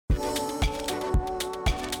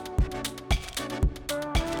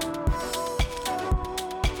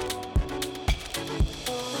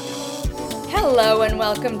Hello and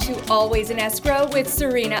welcome to Always in Escrow with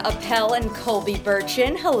Serena Appel and Colby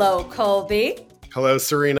Burchin. Hello, Colby. Hello,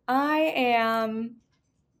 Serena. I am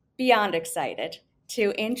beyond excited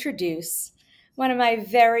to introduce one of my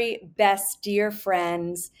very best dear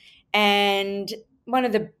friends and one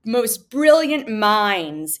of the most brilliant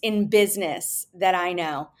minds in business that I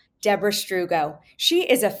know, Debra Strougo. She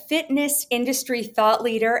is a fitness industry thought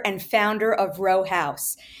leader and founder of Row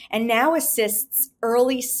House, and now assists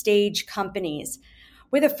early stage companies.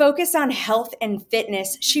 With a focus on health and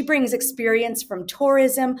fitness, she brings experience from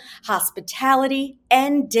tourism, hospitality,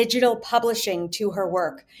 and digital publishing to her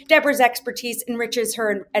work. Debra's expertise enriches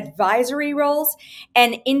her advisory roles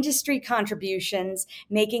and industry contributions,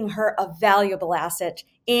 making her a valuable asset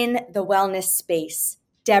in the wellness space.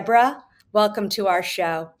 Debra, welcome to our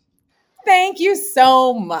show. Thank you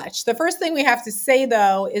so much. The first thing we have to say,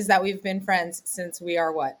 though, is that we've been friends since we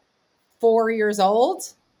are, 4 years old,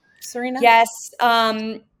 Serena? Yes.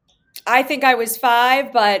 I think I was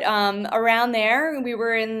 5, but around there, we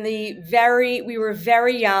were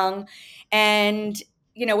very young. And,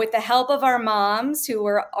 with the help of our moms, who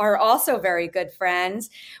are also very good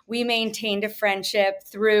friends, we maintained a friendship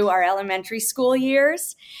through our elementary school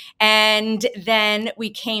years. And then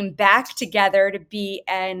we came back together to be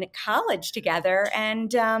in college together.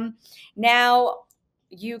 And now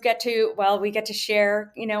we get to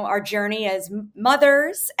share, our journey as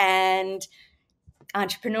mothers and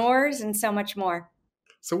entrepreneurs and so much more.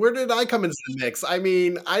 So where did I come into the mix? I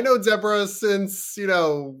mean, I know Debra since,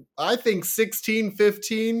 I think 16,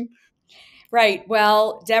 15. Right.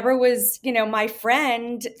 Well, Debra was, my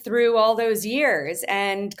friend through all those years,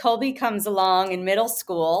 and Colby comes along in middle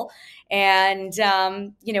school, and,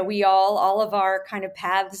 all of our kind of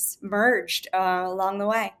paths merged along the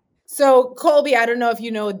way. So, Colby, I don't know if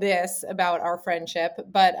you know this about our friendship,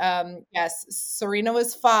 but yes, Serena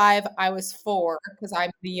was 5, I was 4, because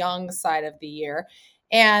I'm the young side of the year.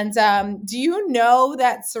 And do you know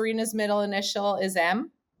that Serena's middle initial is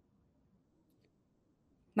M?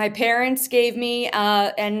 My parents gave me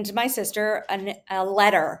and my sister a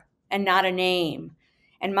letter and not a name.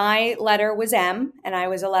 And my letter was M, and I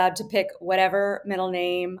was allowed to pick whatever middle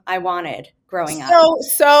name I wanted growing up.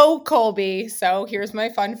 So Colby, so here's my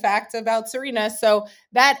fun fact about Serena. So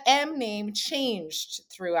that M name changed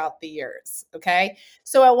throughout the years, okay?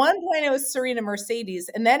 So at one point it was Serena Mercedes,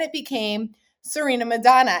 and then it became Serena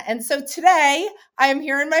Madonna. And so today I am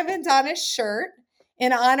here in my Madonna shirt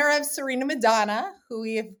in honor of Serena Madonna, who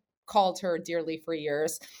we have called her dearly for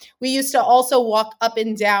years. We used to also walk up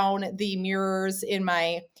and down the mirrors in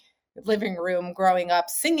my living room growing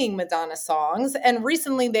up singing Madonna songs. And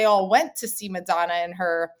recently they all went to see Madonna in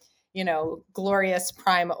her, glorious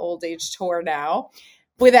prime old age tour now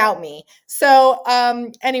without me. So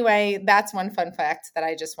anyway, that's one fun fact that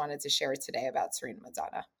I just wanted to share today about Serena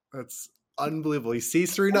Madonna. That's unbelievable. You see,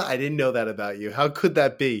 Serena, I didn't know that about you. How could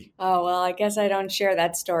that be? Oh, well, I guess I don't share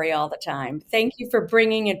that story all the time. Thank you for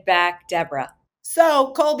bringing it back, Debra.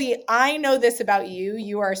 So, Colby, I know this about you.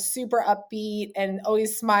 You are super upbeat and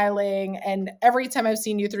always smiling. And every time I've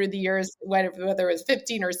seen you through the years, whether it was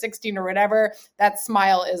 15 or 16 or whatever, that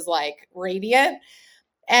smile is like radiant.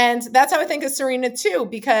 And that's how I think of Serena too,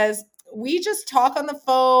 because we just talk on the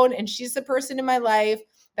phone and she's the person in my life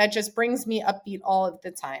that just brings me upbeat all of the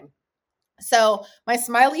time. So my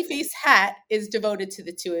smiley face hat is devoted to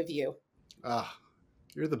the two of you.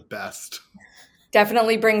 You're the best.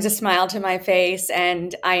 Definitely brings a smile to my face,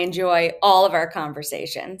 and I enjoy all of our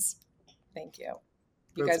conversations. Thank you.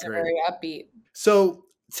 You guys are very upbeat. So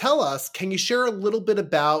tell us, can you share a little bit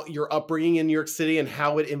about your upbringing in New York City and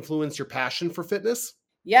how it influenced your passion for fitness?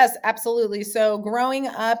 Yes, absolutely. So growing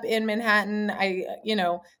up in Manhattan, I,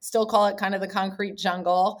 still call it kind of the concrete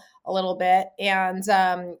jungle a little bit, and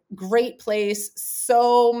great place.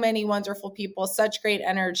 So many wonderful people, such great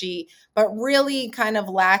energy, but really kind of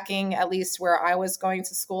lacking, at least where I was going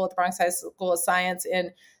to school at the Bronx High School of Science,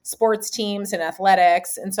 in sports teams and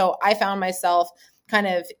athletics. And so I found myself kind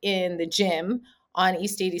of in the gym on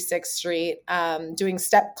East 86th Street, doing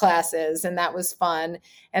step classes, and that was fun.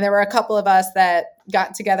 And there were a couple of us that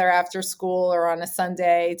got together after school or on a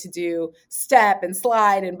Sunday to do step and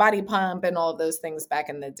slide and body pump and all of those things back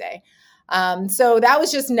in the day. So that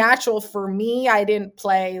was just natural for me. I didn't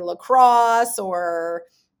play lacrosse or,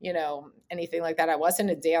 anything like that. I wasn't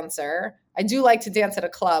a dancer. I do like to dance at a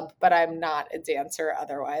club, but I'm not a dancer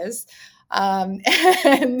otherwise.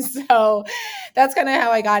 And so that's kind of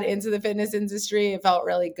how I got into the fitness industry. It felt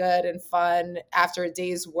really good and fun after a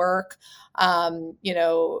day's work.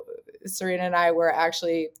 Serena and I were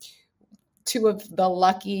actually two of the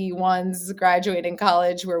lucky ones graduating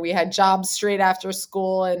college where we had jobs straight after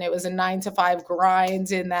school, and it was a 9 to 5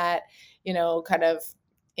 grind in that, kind of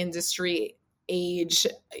industry age,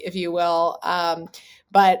 if you will.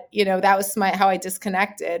 But that was how I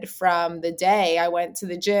disconnected from the day. I went to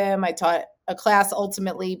the gym. I taught a class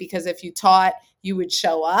ultimately because if you taught, you would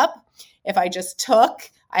show up. If I just took,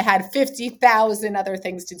 I had 50,000 other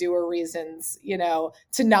things to do or reasons,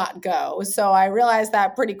 to not go. So I realized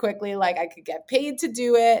that pretty quickly, like I could get paid to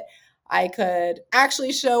do it. I could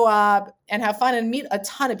actually show up and have fun and meet a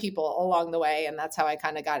ton of people along the way. And that's how I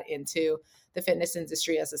kind of got into the fitness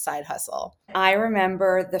industry as a side hustle. I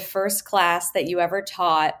remember the first class that you ever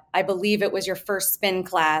taught. I believe it was your first spin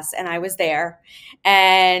class, and I was there.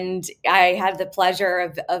 And I had the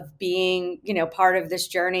pleasure of being, part of this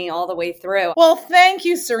journey all the way through. Well, thank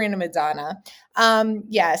you, Serena Madonna.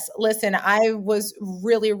 Yes, listen, I was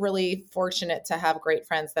really, really fortunate to have great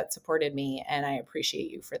friends that supported me, and I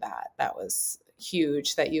appreciate you for that. That was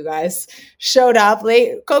huge that you guys showed up.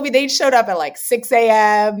 They showed up at like 6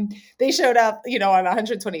 a.m. They showed up, on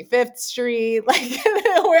 125th Street, like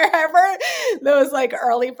wherever those like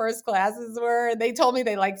early first classes were. They told me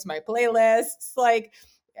they liked my playlists. Like,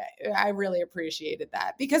 I really appreciated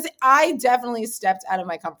that because I definitely stepped out of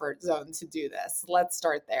my comfort zone to do this. Let's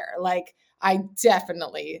start there. Like, I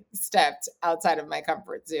definitely stepped outside of my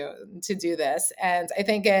comfort zone to do this. And I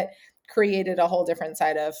think it created a whole different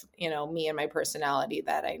side of, me and my personality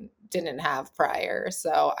that I didn't have prior.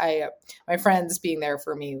 So my friends being there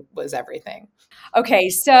for me was everything. Okay,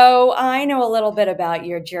 so I know a little bit about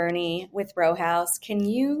your journey with Row House. Can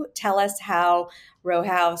you tell us how Row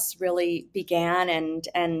House really began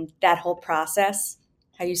and that whole process,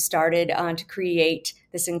 how you started to create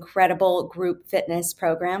this incredible group fitness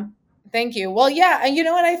program? Thank you. Well, yeah, you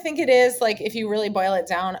know what I think it is, like, if you really boil it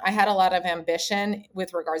down, I had a lot of ambition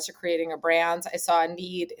with regards to creating a brand. I saw a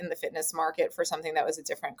need in the fitness market for something that was a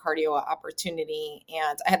different cardio opportunity.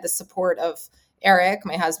 And I had the support of Eric,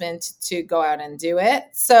 my husband, to go out and do it.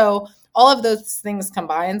 So all of those things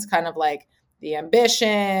combined, kind of like the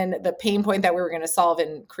ambition, the pain point that we were going to solve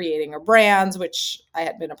in creating a brand, which I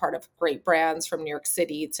had been a part of great brands from New York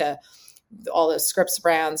City to all those Scripps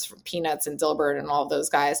brands from Peanuts and Dilbert and all of those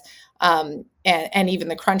guys. And even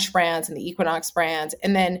the Crunch brands and the Equinox brands.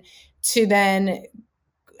 And then to then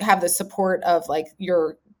have the support of like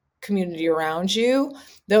your community around you.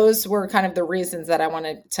 Those were kind of the reasons that I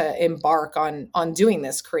wanted to embark on doing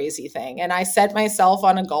this crazy thing. And I set myself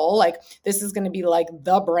on a goal, like this is going to be like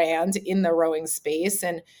the brand in the rowing space,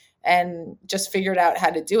 and just figured out how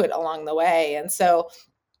to do it along the way. And so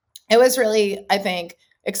it was really, I think,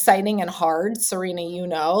 exciting and hard. Serena,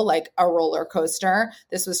 like a roller coaster.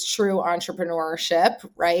 This was true entrepreneurship,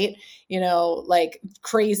 right? Like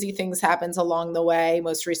crazy things happened along the way.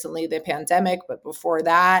 Most recently, the pandemic, but before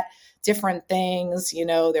that, different things.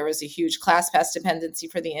 There was a huge class pass dependency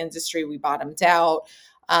for the industry. We bottomed out.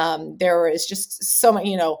 There was just so much,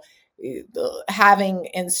 having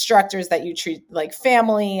instructors that you treat like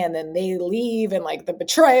family and then they leave and like the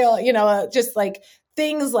betrayal, just like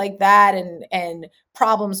things like that and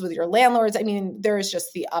problems with your landlords. I mean, there's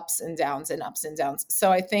just the ups and downs and ups and downs.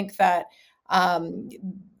 So I think that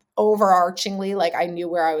overarchingly, like I knew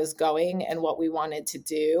where I was going and what we wanted to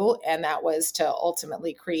do. And that was to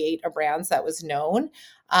ultimately create a brand that was known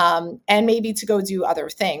and maybe to go do other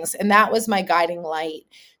things. And that was my guiding light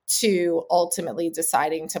to ultimately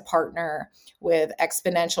deciding to partner with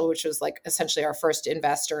Exponential, which was like essentially our first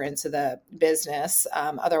investor into the business.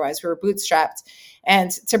 Otherwise, we were bootstrapped,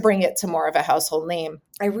 and to bring it to more of a household name.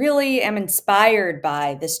 I really am inspired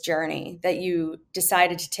by this journey that you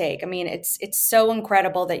decided to take. I mean, it's so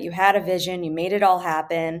incredible that you had a vision, you made it all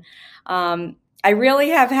happen. I really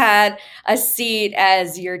have had a seat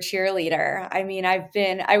as your cheerleader. I mean,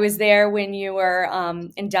 I was there when you were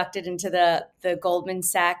inducted into the Goldman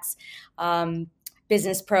Sachs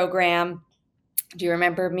business program. Do you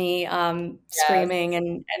remember me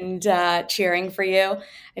screaming and cheering for you?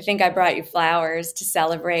 I think I brought you flowers to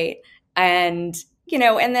celebrate. And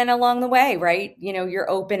and then along the way, right? Your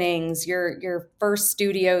openings, your first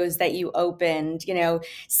studios that you opened,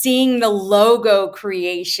 seeing the logo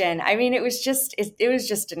creation. I mean, it was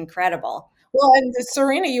just incredible. Well, and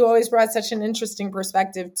Serena, you always brought such an interesting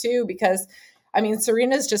perspective too, because I mean,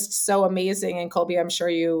 Serena's just so amazing. And Colby, I'm sure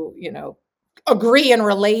you agree and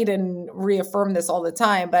relate and reaffirm this all the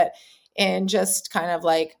time, but in just kind of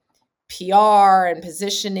like PR and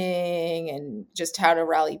positioning and just how to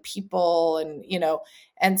rally people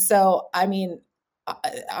and so, I mean,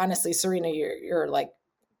 honestly, Serena, you're like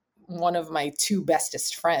one of my two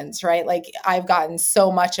bestest friends, right? Like I've gotten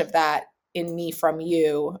so much of that in me from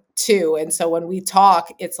you too. And so when we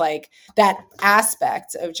talk, it's like that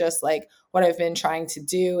aspect of just like what I've been trying to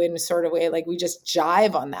do in a sort of way, like we just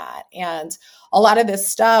jive on that. And a lot of this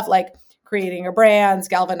stuff, like creating a brand,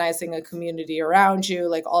 galvanizing a community around you,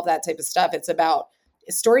 like all of that type of stuff, it's about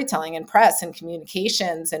storytelling and press and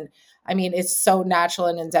communications. And I mean, it's so natural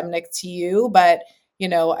and endemic to you, but you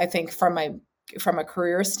know, I think from a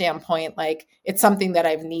career standpoint, like it's something that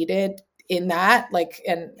I've needed in that, like,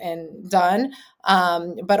 and done.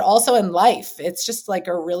 But also in life, it's just like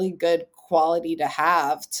a really good quality to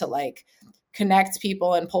have to like connect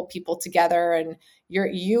people and pull people together. And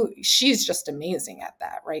she's just amazing at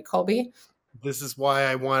that. Right, Colby? This is why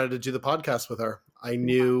I wanted to do the podcast with her. I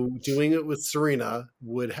knew doing it with Serena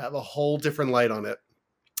would have a whole different light on it.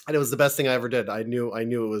 And it was the best thing I ever did. I knew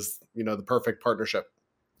it was, the perfect partnership.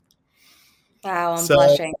 Wow, I'm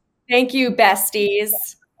blushing. Thank you, besties.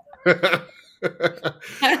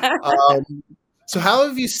 So how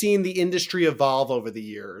have you seen the industry evolve over the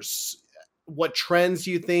years? What trends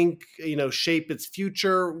do you think, shape its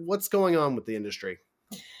future? What's going on with the industry?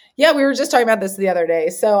 Yeah, we were just talking about this the other day.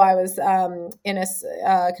 So I was in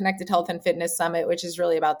a connected health and fitness summit, which is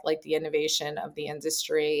really about like the innovation of the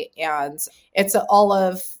industry. And it's all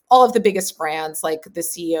of the biggest brands, like the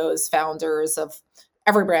CEOs, founders of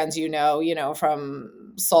every brand,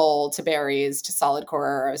 from Soul to Berries to Solid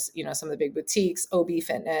Core, some of the big boutiques, OB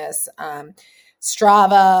Fitness,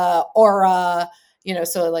 Strava, Aura,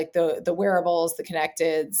 so like the wearables, the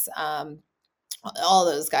connecteds, all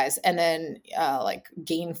those guys. And then like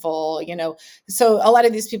Gainful, so a lot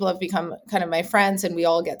of these people have become kind of my friends, and we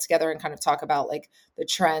all get together and kind of talk about like the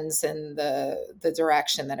trends and the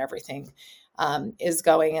direction that everything is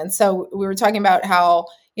going. And so we were talking about how,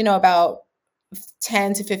 about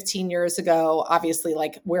 10 to 15 years ago, obviously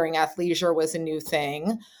like wearing athleisure was a new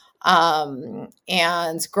thing.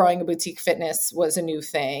 And growing a boutique fitness was a new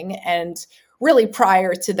thing. And really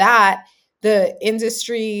prior to that, the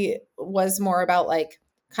industry was more about like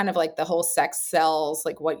kind of like the whole sex sells,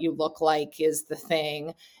 like what you look like is the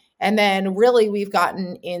thing. And then really we've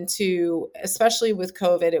gotten into, especially with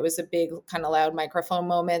COVID, it was a big kind of loud microphone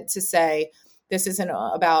moment to say, this isn't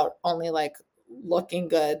about only like looking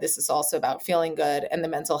good. This is also about feeling good and the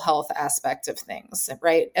mental health aspect of things.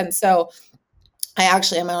 Right. And so I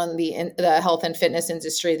actually am on the health and fitness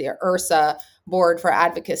industry, the IRSA board for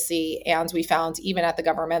advocacy. And we found even at the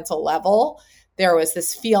governmental level, there was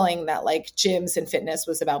this feeling that like gyms and fitness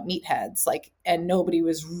was about meatheads, like, and nobody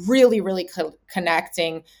was really, really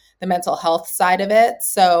connecting the mental health side of it.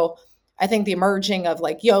 So I think the emerging of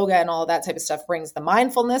like yoga and all that type of stuff brings the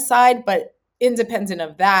mindfulness side, but independent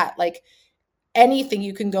of that, like anything,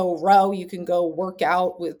 you can go row, you can go work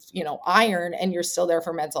out with, iron, and you're still there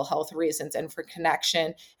for mental health reasons and for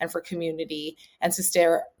connection and for community and to stay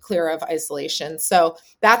clear of isolation. So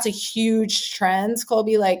that's a huge trend,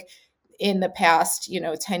 Colby, like in the past,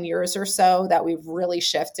 10 years or so, that we've really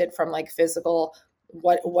shifted from like physical,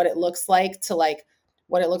 what it looks like, to like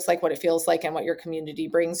what it looks like, what it feels like, and what your community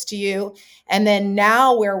brings to you. And then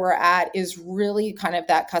now where we're at is really kind of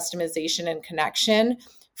that customization and connection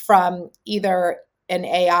from either an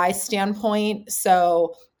AI standpoint,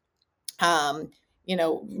 so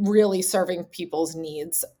really serving people's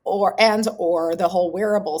needs, or the whole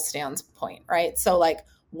wearable standpoint, right? So like,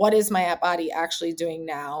 what is my body actually doing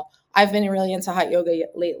now? I've been really into hot yoga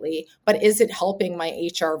lately, but is it helping my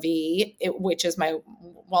HRV, which is my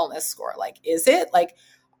wellness score? Like, is it like,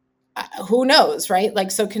 who knows, right?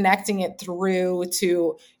 Like, so connecting it through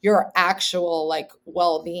to your actual like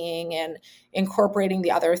well-being and incorporating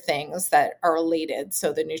the other things that are related.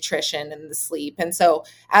 So the nutrition and the sleep. And so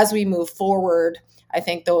as we move forward, I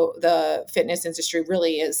think the fitness industry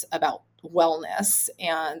really is about wellness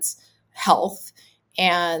and health,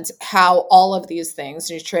 and how all of these things,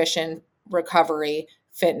 nutrition, recovery,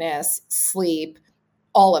 fitness, sleep,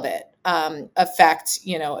 all of it affect,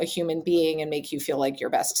 a human being and make you feel like your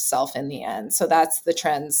best self in the end. So that's the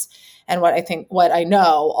trends. And what I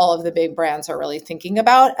know all of the big brands are really thinking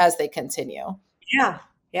about as they continue. Yeah.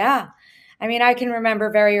 Yeah. I mean, I can remember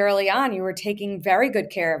very early on, you were taking very good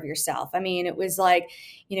care of yourself. I mean, it was like,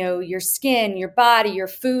 your skin, your body, your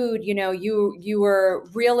food, you were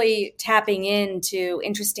really tapping into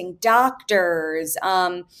interesting doctors.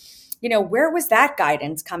 Where was that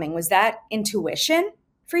guidance coming? Was that intuition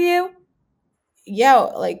for you? Yeah,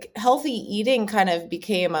 like healthy eating kind of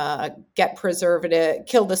became a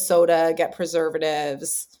kill the soda, get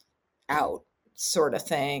preservatives out sort of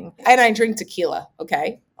thing. And I drink tequila,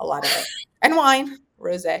 okay? A lot of it. And wine,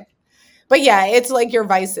 rosé. But yeah, it's like your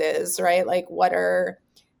vices, right? Like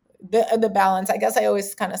the balance. I guess I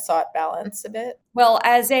always kind of sought balance a bit. Well,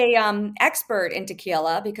 as a expert in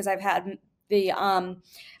tequila, because I've had the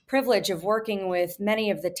privilege of working with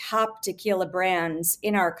many of the top tequila brands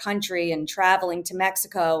in our country and traveling to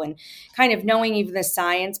Mexico and kind of knowing even the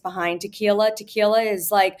science behind tequila. Tequila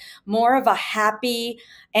is like more of a happy,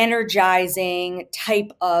 energizing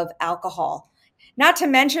type of alcohol. Not to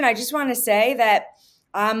mention, I just want to say that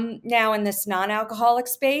I'm now in this non-alcoholic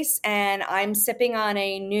space and I'm sipping on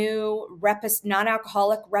a new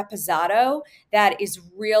non-alcoholic reposado that is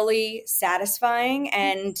really satisfying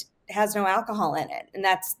and has no alcohol in it. And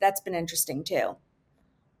that's been interesting too.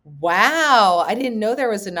 Wow. I didn't know there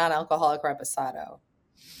was a non-alcoholic reposado.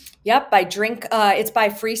 Yep, I drink, it's by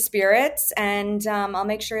Free Spirits, and I'll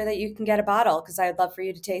make sure that you can get a bottle because I'd love for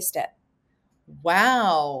you to taste it.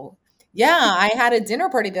 Wow. Yeah, I had a dinner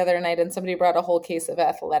party the other night and somebody brought a whole case of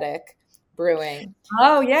Athletic Brewing.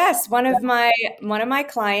 Oh yes, one of my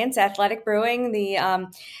clients, Athletic Brewing, the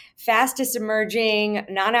fastest emerging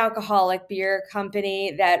non-alcoholic beer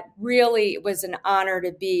company that really was an honor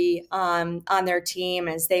to be on their team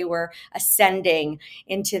as they were ascending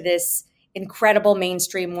into this incredible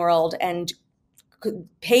mainstream world and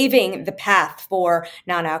paving the path for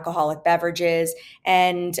non-alcoholic beverages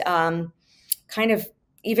and kind of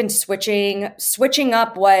even switching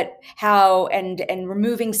up how and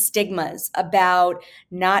removing stigmas about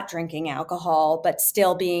not drinking alcohol, but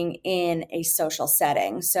still being in a social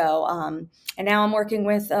setting. So, and now I'm working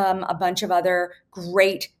with a bunch of other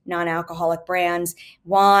great non-alcoholic brands,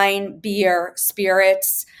 wine, beer,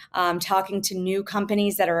 spirits, talking to new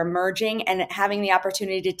companies that are emerging and having the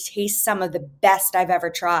opportunity to taste some of the best I've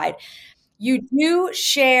ever tried. You do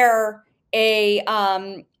share a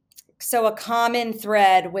common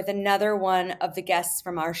thread with another one of the guests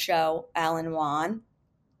from our show, Alan Wan.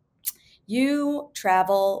 You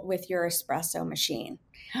travel with your espresso machine.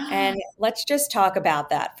 And let's just talk about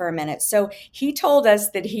that for a minute. So he told us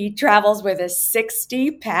that he travels with a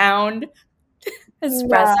 60-pound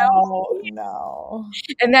espresso. No.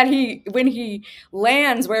 And that when he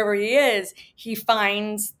lands wherever he is, he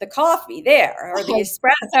finds the coffee there or the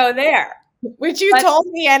espresso there. Which you told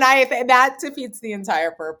me, and that defeats the entire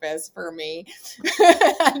purpose for me.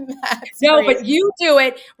 No, but you do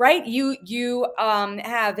it right. You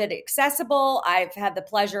have it accessible. I've had the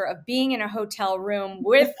pleasure of being in a hotel room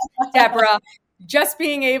with Debra, just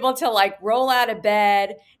being able to like roll out of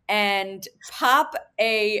bed and pop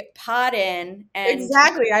a pot in. And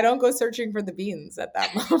exactly, I don't go searching for the beans at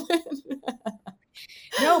that moment.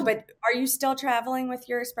 No, but are you still traveling with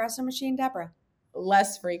your espresso machine, Debra?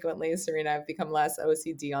 Less frequently, Serena. I've become less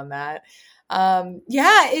OCD on that.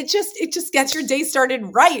 Yeah, it just gets your day started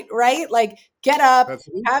right? Like get up,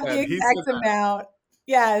 have the exact amount.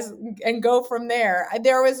 Yes, and go from there. I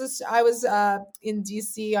was in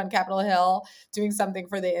DC on Capitol Hill doing something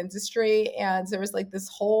for the industry, and there was like this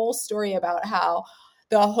whole story about how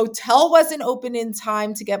the hotel wasn't open in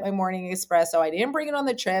time to get my morning espresso. I didn't bring it on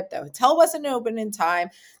the trip. The hotel wasn't open in time.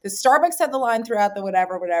 The Starbucks had the line throughout the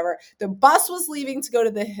whatever. The bus was leaving to go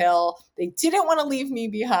to the Hill. They didn't want to leave me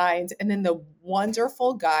behind. And then the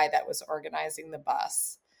wonderful guy that was organizing the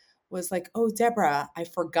bus was like, "Oh, Debra, I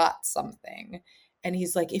forgot something." And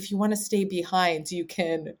he's like, "If you want to stay behind, you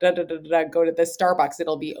can go to the Starbucks.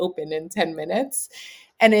 It'll be open in 10 minutes.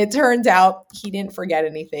 And it turned out he didn't forget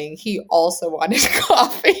anything. He also wanted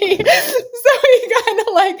coffee. So he kind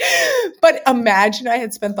of like, but imagine I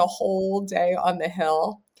had spent the whole day on the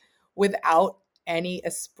Hill without any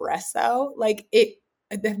espresso. Like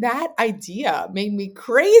that idea made me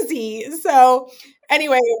crazy. So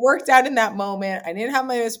anyway, it worked out in that moment. I didn't have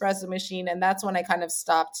my espresso machine. And that's when I kind of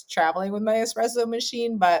stopped traveling with my espresso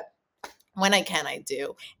machine. But when I can, I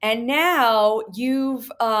do. And now you've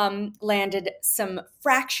landed some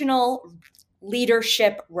fractional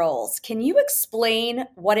leadership roles. Can you explain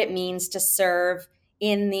what it means to serve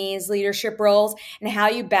in these leadership roles and how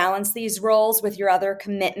you balance these roles with your other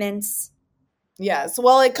commitments? Yes.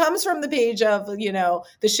 Well, it comes from the page of,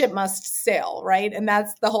 the ship must sail, right? And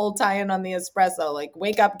that's the whole tie-in on the espresso, like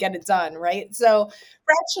wake up, get it done, right? So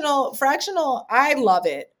fractional, I love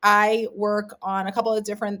it. I work on a couple of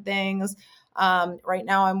different things. Right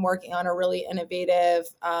now I'm working on a really innovative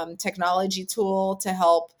technology tool to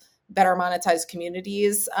help better monetize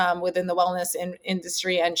communities within the wellness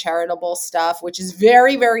industry and charitable stuff, which is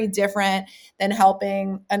very, very different than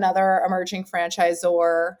helping another emerging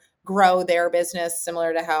franchisor grow their business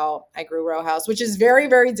similar to how I grew Row House, which is very,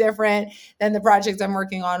 very different than the project I'm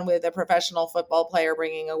working on with a professional football player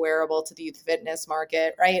bringing a wearable to the youth fitness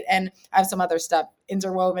market, right? And I have some other stuff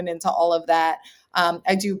interwoven into all of that.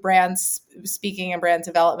 I do brand speaking and brand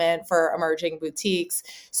development for emerging boutiques.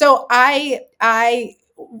 So I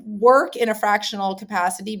work in a fractional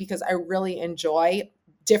capacity because I really enjoy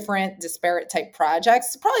different disparate type projects.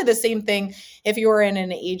 It's probably the same thing if you were in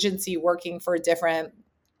an agency working for different,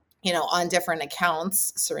 on different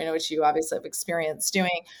accounts, Serena, which you obviously have experience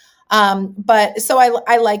doing. But so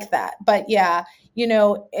I like that. But yeah,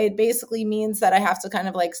 it basically means that I have to kind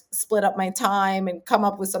of like split up my time and come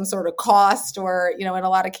up with some sort of cost, or, in a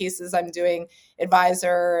lot of cases I'm doing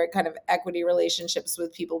advisor kind of equity relationships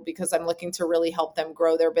with people because I'm looking to really help them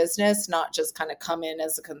grow their business, not just kind of come in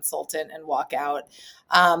as a consultant and walk out.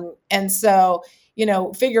 And so,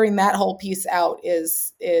 figuring that whole piece out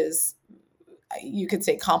is you could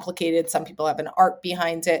say complicated. Some people have an art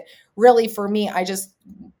behind it. Really, for me, I just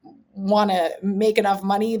want to make enough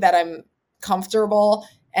money that I'm comfortable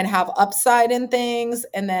and have upside in things.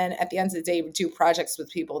 And then at the end of the day, do projects with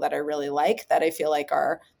people that I really like, that I feel like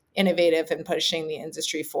are innovative and pushing the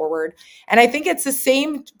industry forward. And I think it's the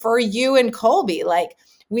same for you and Colby. Like,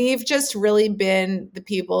 we've just really been the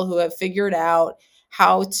people who have figured out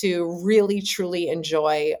how to really, truly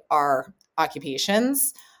enjoy our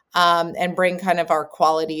occupations, and bring kind of our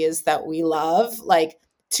qualities that we love, like,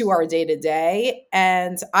 to our day to day.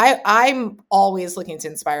 And I'm always looking to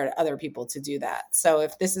inspire other people to do that. So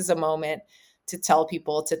if this is a moment to tell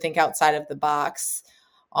people to think outside of the box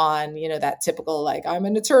on, that typical, like, I'm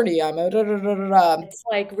an attorney, I'm a da da da da da. It's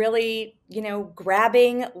like really,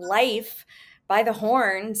 grabbing life by the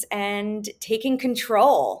horns and taking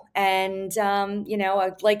control, and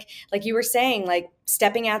like you were saying, like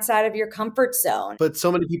stepping outside of your comfort zone. But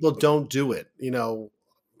so many people don't do it.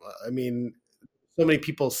 I mean, so many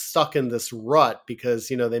people stuck in this rut because,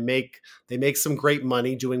 they make some great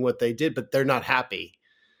money doing what they did, but they're not happy.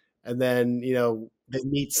 And then, they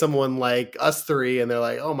meet someone like us three and they're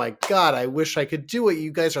like, oh my God, I wish I could do it.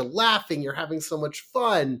 You guys are laughing. You're having so much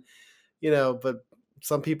fun, but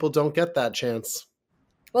some people don't get that chance.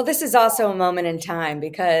 Well, this is also a moment in time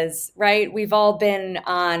because, right, we've all been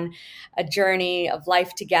on a journey of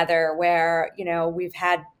life together where, we've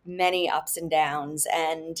had many ups and downs.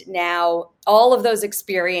 And now all of those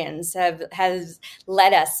experiences has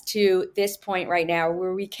led us to this point right now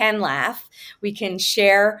where we can laugh. We can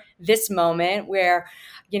share this moment where,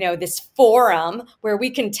 this forum where we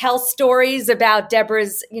can tell stories about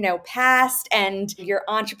Debra's, past and your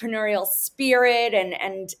entrepreneurial spirit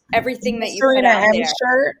and everything that you put out M there.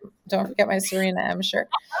 shirt. Don't forget my Serena M shirt.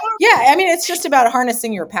 Yeah, I mean, it's just about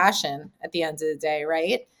harnessing your passion at the end of the day,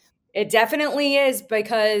 right? It definitely is,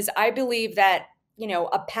 because I believe that,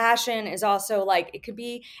 a passion is also like, it could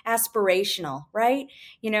be aspirational, right?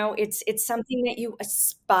 It's something that you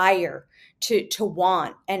aspire to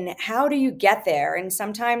want. And how do you get there? And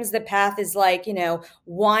sometimes the path is like,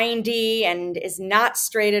 windy and is not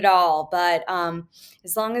straight at all. But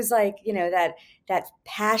as long as like, that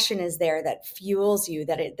passion is there, that fuels you,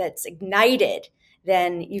 that's ignited,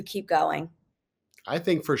 then you keep going. I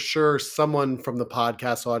think for sure someone from the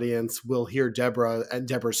podcast audience will hear Debra and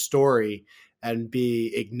Debra's story and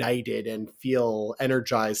be ignited and feel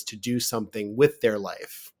energized to do something with their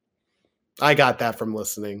life. I got that from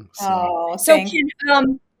listening. So So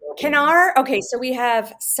we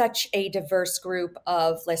have such a diverse group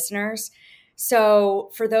of listeners.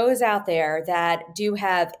 So for those out there that do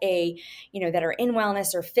have that are in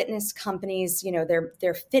wellness or fitness companies,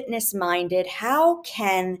 they're fitness minded, how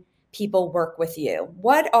can people work with you?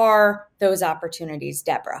 What are those opportunities,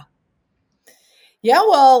 Debra? Yeah,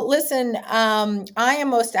 well, listen, I am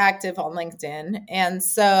most active on LinkedIn. And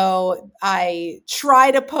so I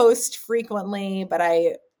try to post frequently, but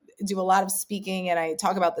I do a lot of speaking and I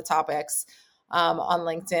talk about the topics on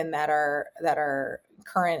LinkedIn that are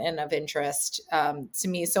current and of interest to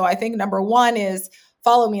me. So I think number one is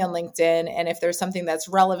follow me on LinkedIn. And if there's something that's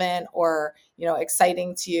relevant or,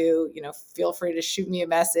 exciting to you, feel free to shoot me a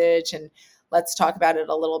message and let's talk about it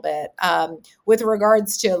a little bit. With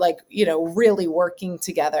regards to really working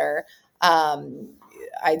together,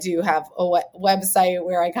 I do have a website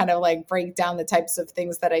where I kind of like break down the types of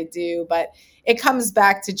things that I do, but it comes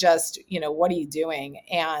back to just, what are you doing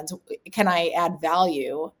and can I add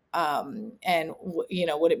value? And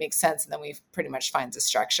would it make sense? And then we pretty much find the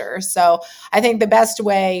structure. So I think the best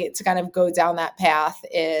way to kind of go down that path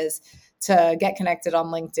is to get connected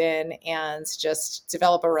on LinkedIn and just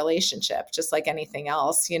develop a relationship, just like anything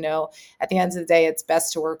else. At the end of the day, it's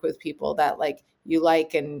best to work with people that you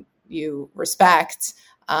like and you respect.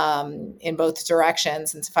 in both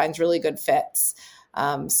directions and finds really good fits.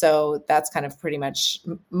 So that's kind of pretty much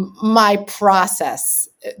my process,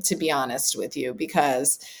 to be honest with you,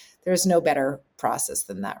 because there's no better process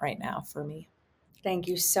than that right now for me. Thank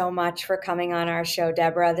you so much for coming on our show,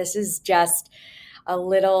 Debra. This is just a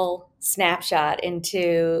little snapshot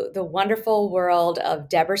into the wonderful world of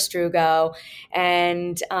Debra Strougo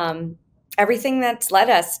and everything that's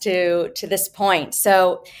led us to this point.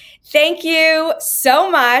 So thank you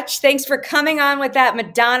so much. Thanks for coming on with that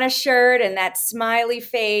Madonna shirt and that smiley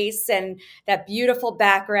face and that beautiful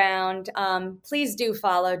background. Please do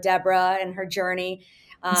follow Debra and her journey.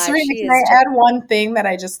 Serena, can I add one thing that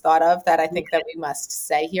I just thought of that I think that we must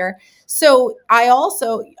say here? So I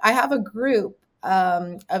have a group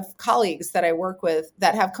of colleagues that I work with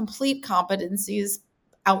that have complete competencies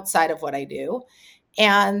outside of what I do.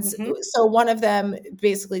 And so one of them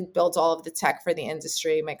basically built all of the tech for the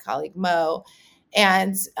industry, my colleague Mo.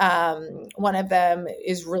 And one of them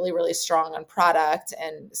is really, really strong on product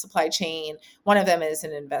and supply chain. One of them is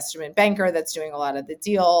an investment banker that's doing a lot of the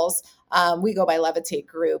deals. We go by Levitate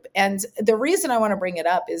Group. And the reason I want to bring it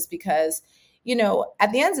up is because,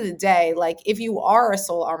 at the end of the day, like if you are a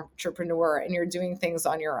sole entrepreneur and you're doing things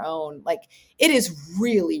on your own, like it is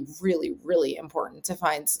really, really, really important to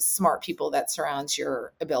find smart people that surround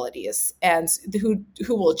your abilities and who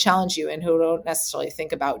will challenge you and who don't necessarily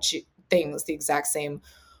think about things the exact same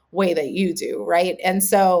way that you do. Right. And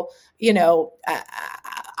so,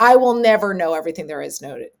 I will never know everything there is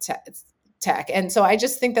to tech. And so I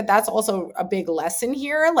just think that that's also a big lesson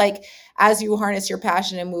here. Like as you harness your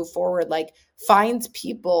passion and move forward, like find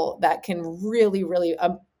people that can really, really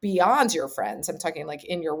beyond your friends. I'm talking like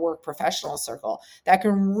in your work professional circle that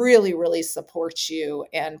can really, really support you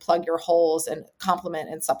and plug your holes and complement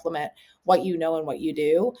and supplement what you know and what you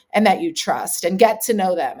do and that you trust, and get to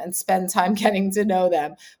know them and spend time getting to know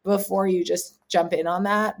them before you just jump in on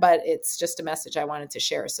that. But it's just a message I wanted to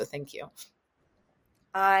share. So thank you.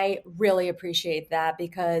 I really appreciate that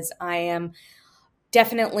because I am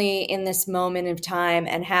definitely in this moment of time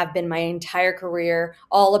and have been my entire career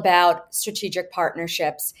all about strategic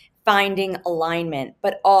partnerships, finding alignment,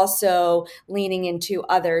 but also leaning into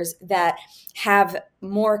others that have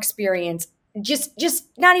more experience, just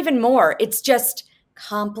not even more. It's just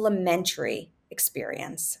complementary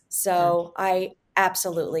experience. So I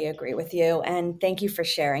absolutely agree with you. And thank you for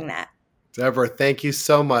sharing that. Debra, thank you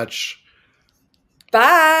so much.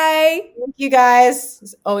 Bye. Thank you guys.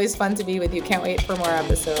 It's always fun to be with you. Can't wait for more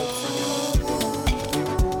episodes.